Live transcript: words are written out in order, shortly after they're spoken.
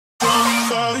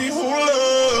somebody who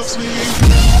loves me.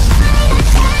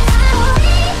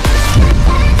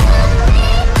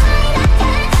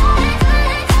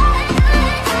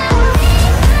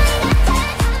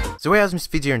 So hey, how's Mr.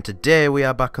 Feedz here, and today we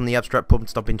are back on the Abstract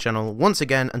Pubstomping channel once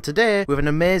again, and today we have an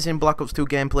amazing Black Ops 2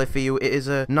 gameplay for you. It is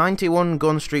a 91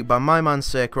 Gunstreak by my man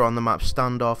Sxcro on the map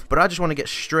Standoff, but I just want to get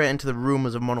straight into the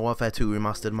rumours of Modern Warfare 2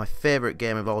 Remastered, my favourite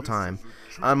game of all time,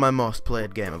 and my most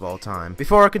played game of all time.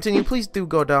 Before I continue, please do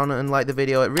go down and like the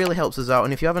video, it really helps us out,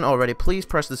 and if you haven't already, please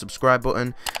press the subscribe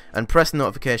button and press the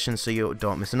notifications so you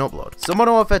don't miss an upload. So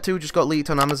Modern Warfare 2 just got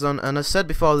leaked on Amazon, and as said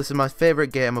before, this is my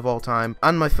favourite game of all time,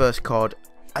 and my first COD.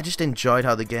 I just enjoyed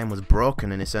how the game was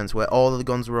broken in a sense where all of the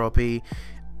guns were OP and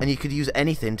you could use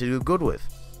anything to do good with.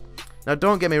 Now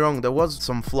don't get me wrong, there was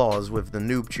some flaws with the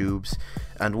noob tubes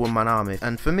and one-man army,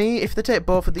 and for me, if they take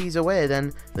both of these away,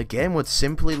 then the game would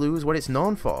simply lose what it's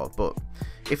known for. But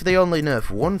if they only nerf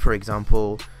one, for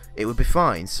example, it would be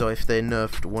fine. So if they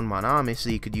nerfed one-man army so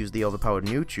you could use the overpowered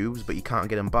noob tubes but you can't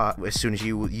get them back as soon as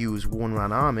you use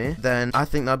one-man army, then I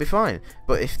think that'd be fine.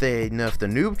 But if they nerf the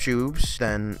noob tubes,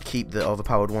 then keep the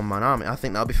overpowered one-man army, I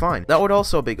think that'd be fine. That would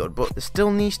also be good, but there still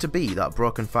needs to be that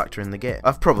broken factor in the game.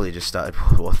 I've probably just started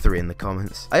World War 3 in the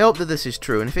comments. I hope that this is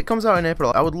true, and if it comes out in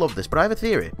April, I would love this, but I have a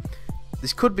theory.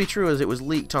 This could be true as it was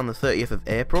leaked on the 30th of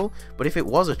April, but if it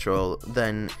was a troll,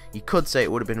 then you could say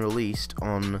it would have been released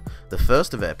on the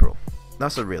 1st of April.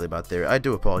 That's a really bad theory, I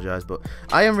do apologise, but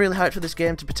I am really hyped for this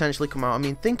game to potentially come out. I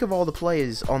mean, think of all the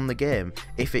players on the game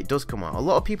if it does come out. A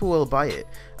lot of people will buy it,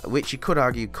 which you could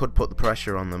argue could put the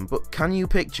pressure on them, but can you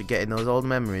picture getting those old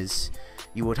memories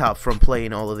you would have from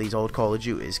playing all of these old Call of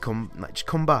Duties just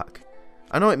come back?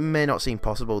 I know it may not seem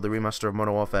possible, the remaster of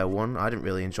Modern Warfare 1, I didn't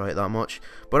really enjoy it that much,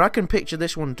 but I can picture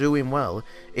this one doing well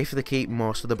if they keep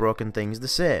most of the broken things the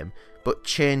same, but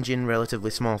changing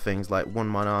relatively small things like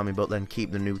one-man army but then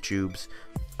keep the noob tubes,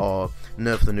 or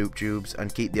nerf the noob tubes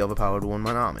and keep the overpowered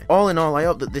one-man army. All in all, I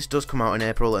hope that this does come out in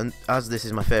April, and as this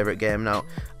is my favourite game now,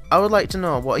 I would like to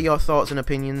know, what are your thoughts and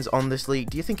opinions on this leak?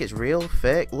 Do you think it's real?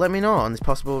 Fake? Let me know on this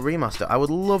possible remaster. I would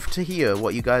love to hear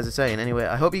what you guys are saying. Anyway,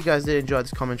 I hope you guys did enjoy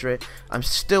this commentary. I'm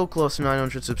still close to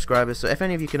 900 subscribers, so if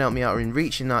any of you can help me out in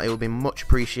reaching that, it will be much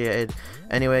appreciated.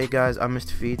 Anyway, guys, I'm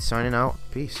Mr. Feedz signing out.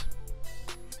 Peace.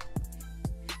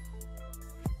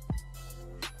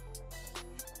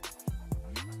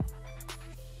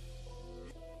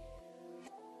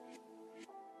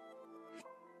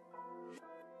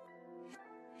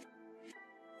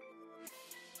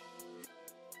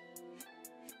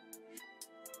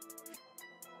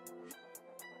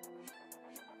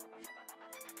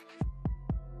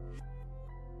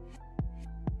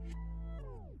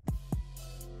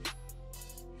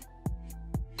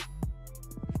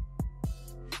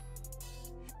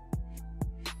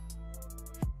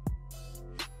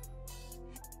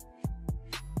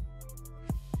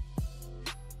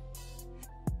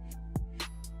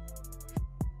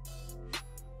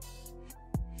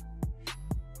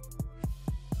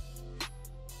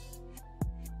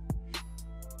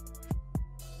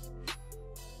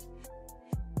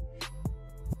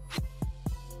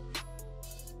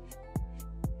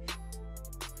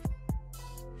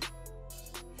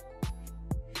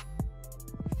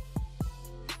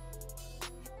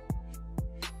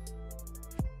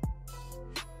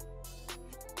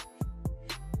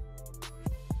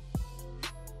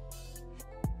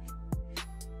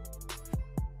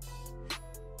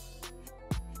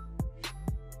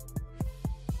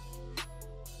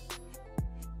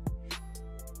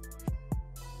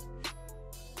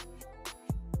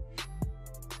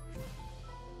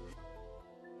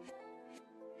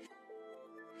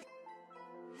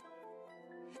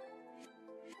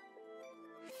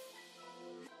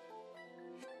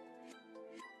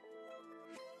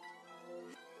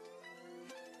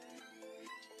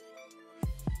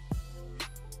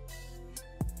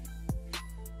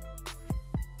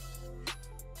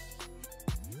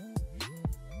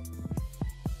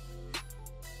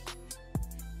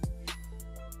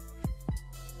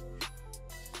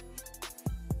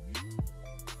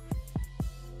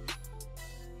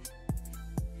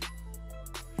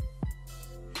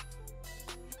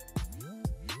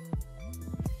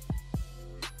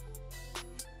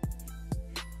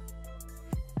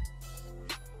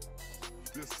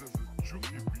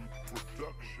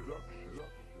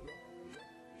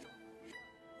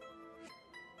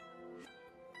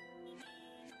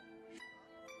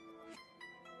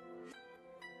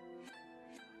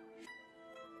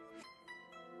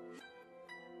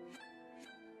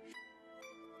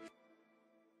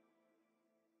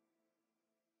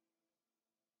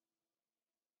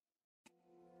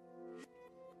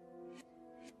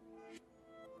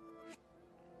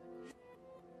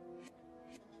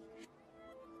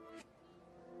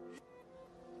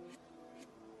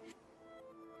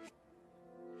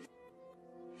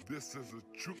 This is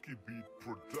a Chucky Beat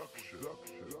production.